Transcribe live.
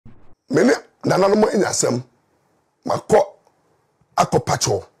mene nananom enyasem makọ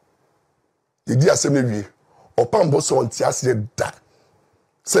akopacho yedi asem na wie Opambour so nti ase da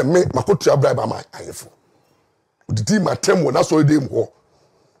se me makotua bribe ama ayefo odidi matem wo na so dem ho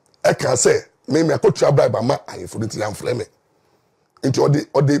e kan se me makotua bribe ama ayefo nti am frame nti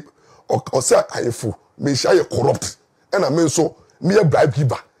ode se ayefo me sha ye corrupt and I mean so me a bribe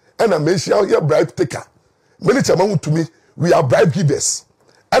giver and I mean sha ye bribe taker many chama to me we are bribe givers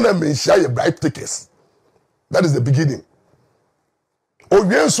and I mean sha ye bribe takers. That is the beginning. Oh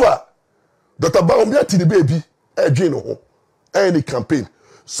yes sir, Dr. Bawumia to the baby no any campaign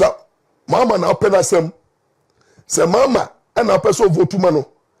so mama na open some say mama and na person vote mano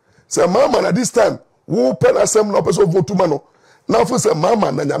say mama na this time who open some na person vote mano now for say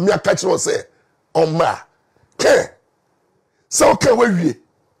mama na nyame catch no say oma ke so can we wie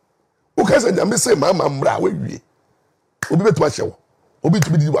o ka say nyame say mama mra we wie obi betu ahyewo obi to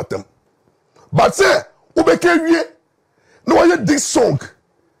be di watam but say obi ka wie no why this song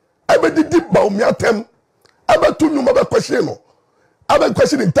I be di Bawumia tem I be to you maba question no I be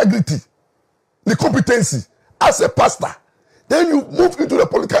question integrity the competency as a pastor then you move into the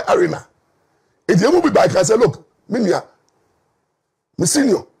political arena if you move back and say look me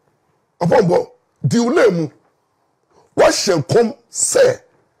senior Opambour di ulemu what shall come say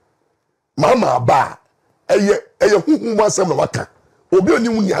mama ba eye huhu asem na waka obi oni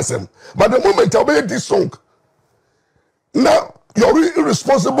wu ni asem but the moment I be this song now you're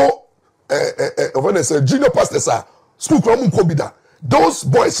irresponsible when they say junior pastors are school from Kobida. Those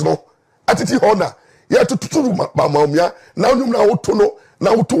boys no attitude honor yeah to Bawumia now you know to know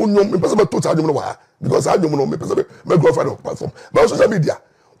now to know me person to tell you know because I don't know me person my girlfriend on platform but social media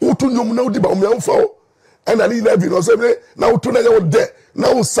who to know now the Bawumia for and I need every say now to know there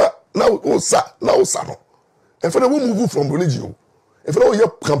now sa no and for the move from religion if you know your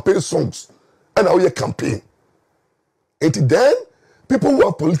campaign songs and now your campaign and then people who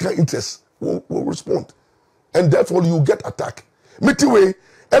have political interests will respond. And therefore you get attacked. Way,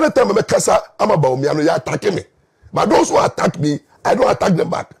 anytime I'm a casa, I'm a Bawumia, you're attacking me. But those who attack me, I don't attack them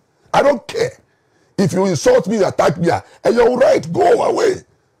back. I don't care. If you insult me, you attack me, and you're right, go away.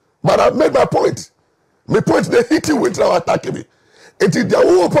 But I've made my point. My point, they hit you without attacking me. It is the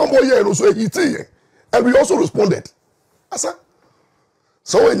whole Opambour here and also hitting. And we also responded. Asa.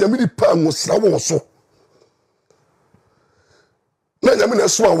 So when you meet the pan was so. Na nyame na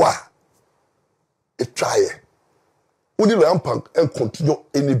so awa e try uni lo Ampaw and continue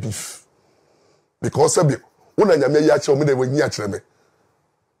any beef because sabi una nyame ya che o me na wanyi a kire me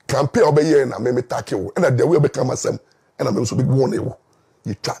campaign obeye na me take wo na the way be come asem na me so be won ewo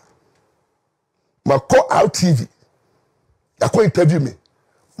you try ma call out TV ya ko interview me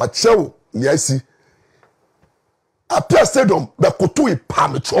ma chewo ni asi Ampaw stadium be koto e pa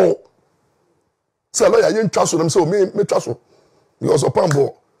me cho say lawyer yen twa so na me say me twa so because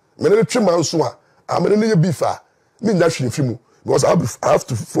Opambour me ne twe man so a me ne ye beefa me nya hwe fimu because I have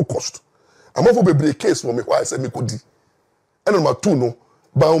to focus I'm over be case for me why say me kodi and number 2 no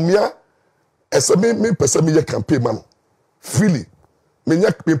Bawumia ese me person me campaign man freely me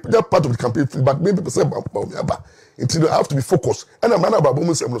nya part of the campaign free but me person Bawumia ba until I have to be focused and I'm about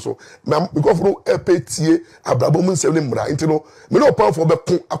nsem so because for epetie abrabom nsem ne mra until no me no Opambour be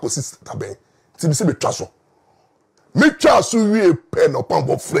ko akosi taben ti bi se be twa so me twa so wie pen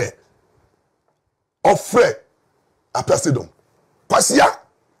Opambour frɛ ofre apestidom kwasia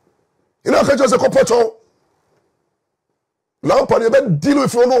ina ka chose kopoto now pari be deal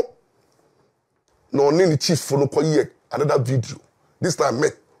with you no ni chief for no koye another video this time me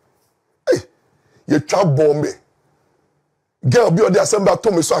hey you twa bomb me girl bi odi assembly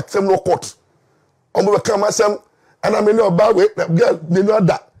to me so atem no court omo be come asem ana me no ba we girl me no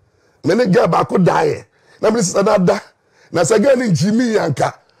ada me ne girl ba ko die na me sister da na say girl ni Jimmy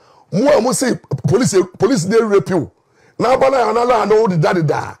yanka mo say police dey rape you na bana na la no the daddy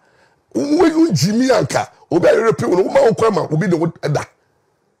da we Jimmy yanka obi rape you no ma ko ma obi no da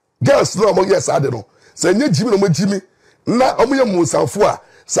girls no mo yes ade no say nye Jimmy no mo Jimmy na omo ye musanfo a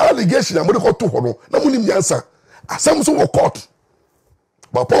sa allegation am dey ko to ho no na mo nim yansa asem so wo court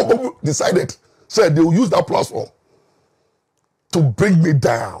but Opambour decided said they will use that platform to bring me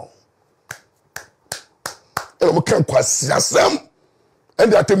down and we can kwasi asem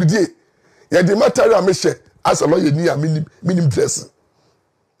and they attempt the yeah the matter am share as a lawyer ni minim dress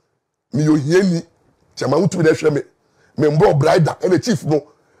me yo hieni chama wutu be hwe me mbo brider and the chief no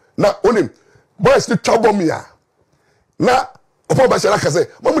na onim boys to trouble me na Opambour shara ka say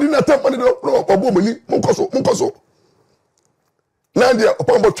mamudi na tam man no obo mani munkoso na dia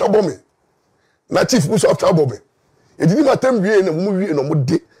Opambour trouble me na chief who of trouble me e did not tell me na mu wie no mo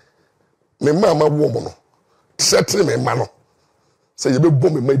de me mama woman no threaten me ma no say you be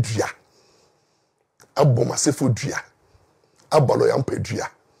bom me madua abom asefo dua abalo ya mpadua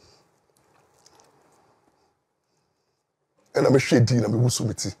and I'm a shady na me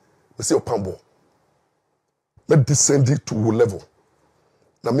wusumiti me say Opambour me descend to level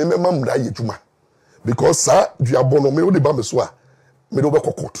na me mam da yejuma because sa dua bono me wo de ba me so a me do be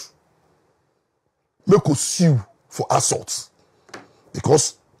court me could sue for assault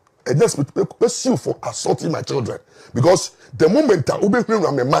because and next me sue for assaulting my children because the moment I ube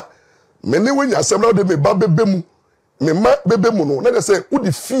hwenu me ma me ne wenya asem na de me ba bebe mu me ma bebe mu no na dey say wo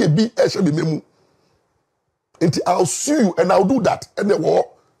de fie bi e hye be mu until I'll sue you and I'll do that and the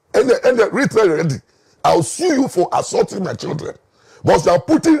war and the ready I'll sue you for assaulting my children but you are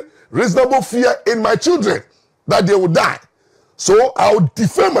putting reasonable fear in my children that they will die so I'll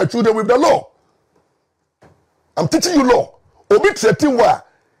defend my children with the law. I'm teaching you law. Obi threatening wa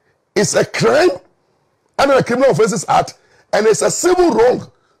is a crime under the Criminal Offences Act and it's a civil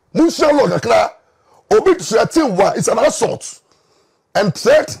wrong. Munsha law kakra. Obi threatening wa is an assault and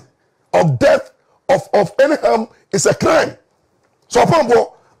threat of death of any harm is a crime. So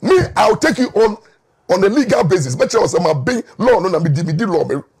Opambour, me I'll take you on a legal basis. But you was my big law no na me di law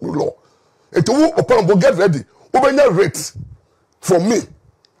me law. And to Opambour get ready. Obenya rate from me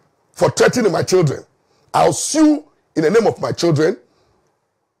for threatening my children. I'll sue in the name of my children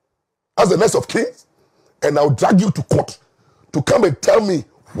as the next of kings, and I'll drag you to court to come and tell me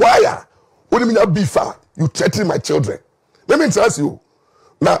why you threaten my children. Let me tell you.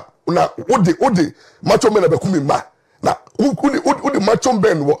 Now, ode macho men abekumi ma. Na ode macho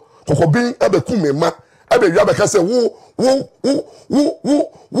men wo kokobin abekumi ma. Abe wi abeka say wo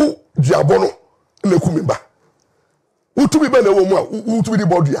diabono na ekumi ba. Wo tumi be na wo mu a wo tumi di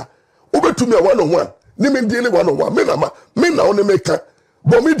bodua. Wo betumi a one on one. Ni me deal one on one. Me na one meka.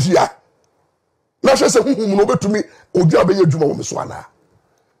 Bo me dia. Na hwe se huhum no betumi odi abeye djuma wo me so ana.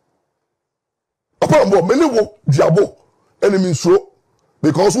 Opambour me ne wo diabo enemy so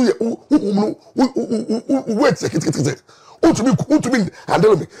because we wait sekete. Utumi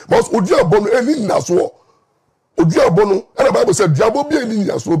handle me. Because odi abo no eni na so. Odi abo no and the Bible said diabo bi eni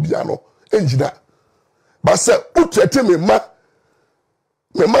na so bia no enjina. But say utrete me ma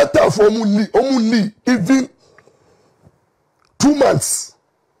me matter for only even 2 months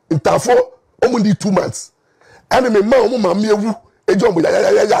in tafo only 2 months and me ma omo ma me ewu ejo mo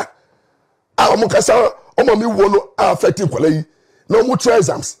ya ah omo kasa omo me wo no affecting kwala yi na omo try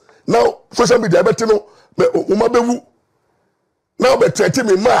exams now social media beti no me omo bewu now be threaten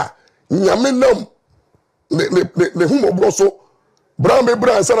me ma nyame nam ne humo bro so bra me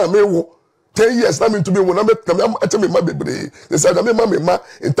bra sana me wo 10 years na me to be one na me me ma bebre they said me ma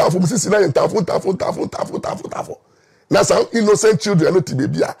in tafo sisi na in tafo na some innocent children no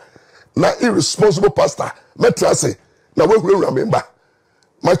tibebia na irresponsible pastor metra say na we remember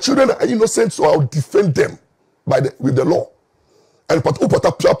my children are innocent so I'll defend them with the law and but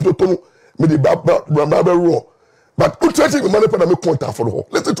upata piapiotonu me the baba rule but utrete me money na me contact for the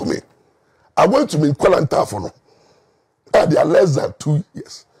listen to me I went to me Kuala for no they are less than 2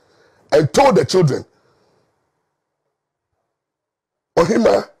 years. I told the children,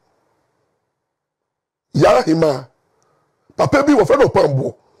 Ohima, Yahima, Papa be wa friend of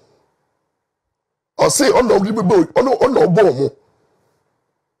Opambour. Or say, oh no, bomo.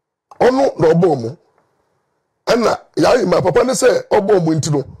 Oh no, bomo. And Yahima, Papa say, oh bomo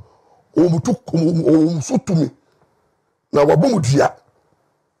intino. So to me. Now, wabomu dia.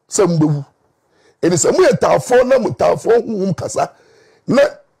 Sembu. And it's a way tafo na mutafo kasa. Na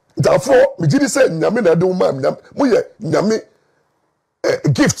therefore, me did say, Nyame na do mam, moye Nyame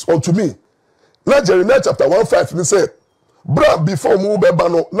gifts unto me. Na Jeremiah chapter 1:5 me say, bra before mu beba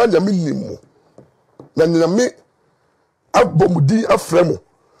no na Nyame nimu. Na Nyame abomudi afremo.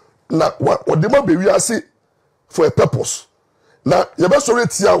 Na odema be wiase for a purpose. Na yebe sori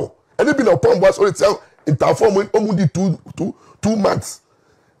tia wo. Ene bi na Opambour sori tia in therefore omudi 2 months.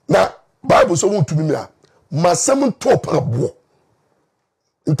 Na Bible so won to me a masem top abo.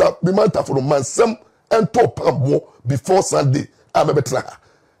 Be man for the man some and top Opambour before Sunday. I'm a better.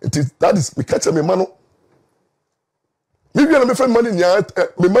 That is me catch me mano. Maybe I'm a friend money near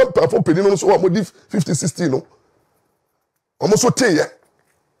me man for penny no so I'm 50-60 no. Almost so 10 years.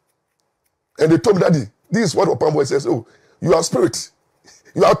 And they told me, Daddy, this is what Opambour says. Oh, you are spirit.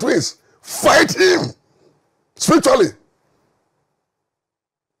 You are twins. Fight him spiritually.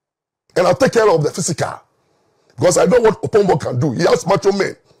 And I'll take care of the physical. Because I know what Opambour can do. He has macho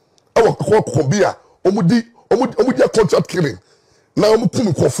men. I want to come here. Omudi contract killing. Now I'm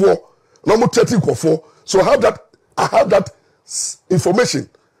putting Now I'm 30 So I have that information.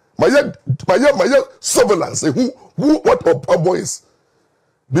 my surveillance who what Opambour is.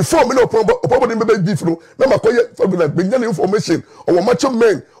 Before me no Opambour dey be beef no na makoye surveillance be any information or macho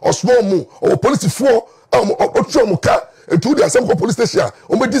men or small mo or police for or car into the assembly police station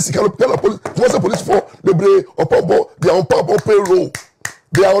o me dis can police for the bre Opambour they are on Opambour payroll.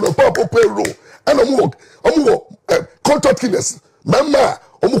 They are on Opambour payroll and omo contract killers mama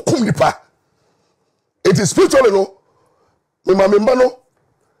omo kum nipa. It is spiritual no me ma no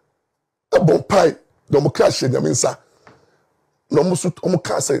a bon pie do mo crash nyame nsa no mo so omo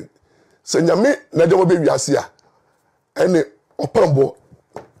ka se nyame na de wo be wiase a ene Opambour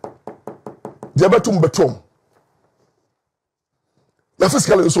de betum betom na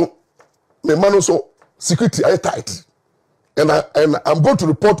physically so me man so security are tight and I'm going to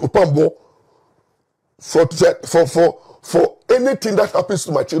report Opambour for anything that happens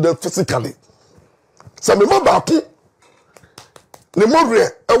to my children physically. So me ma ba ku ne more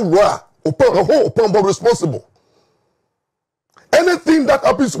ewa Opambour responsible. Anything that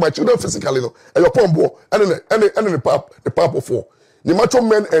happens to my children physically, no, and Opambour, and the papa for the macho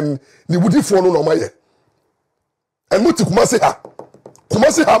men and the woody for no my and muti kumase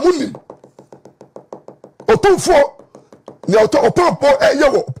ha muni. Otumfo ni Opambour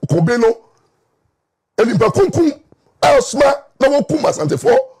eyewo kobeno and impa kunkum elsma na wo kuma sante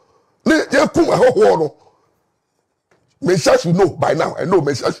for ne ye kuma ho no. Mesha should know by now. I know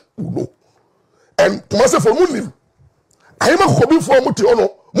Mesha should know. And kumase for munim. I am a hobby for muti ono.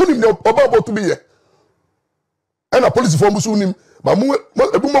 Munim ne Opambour to be here. And a police for musunim. But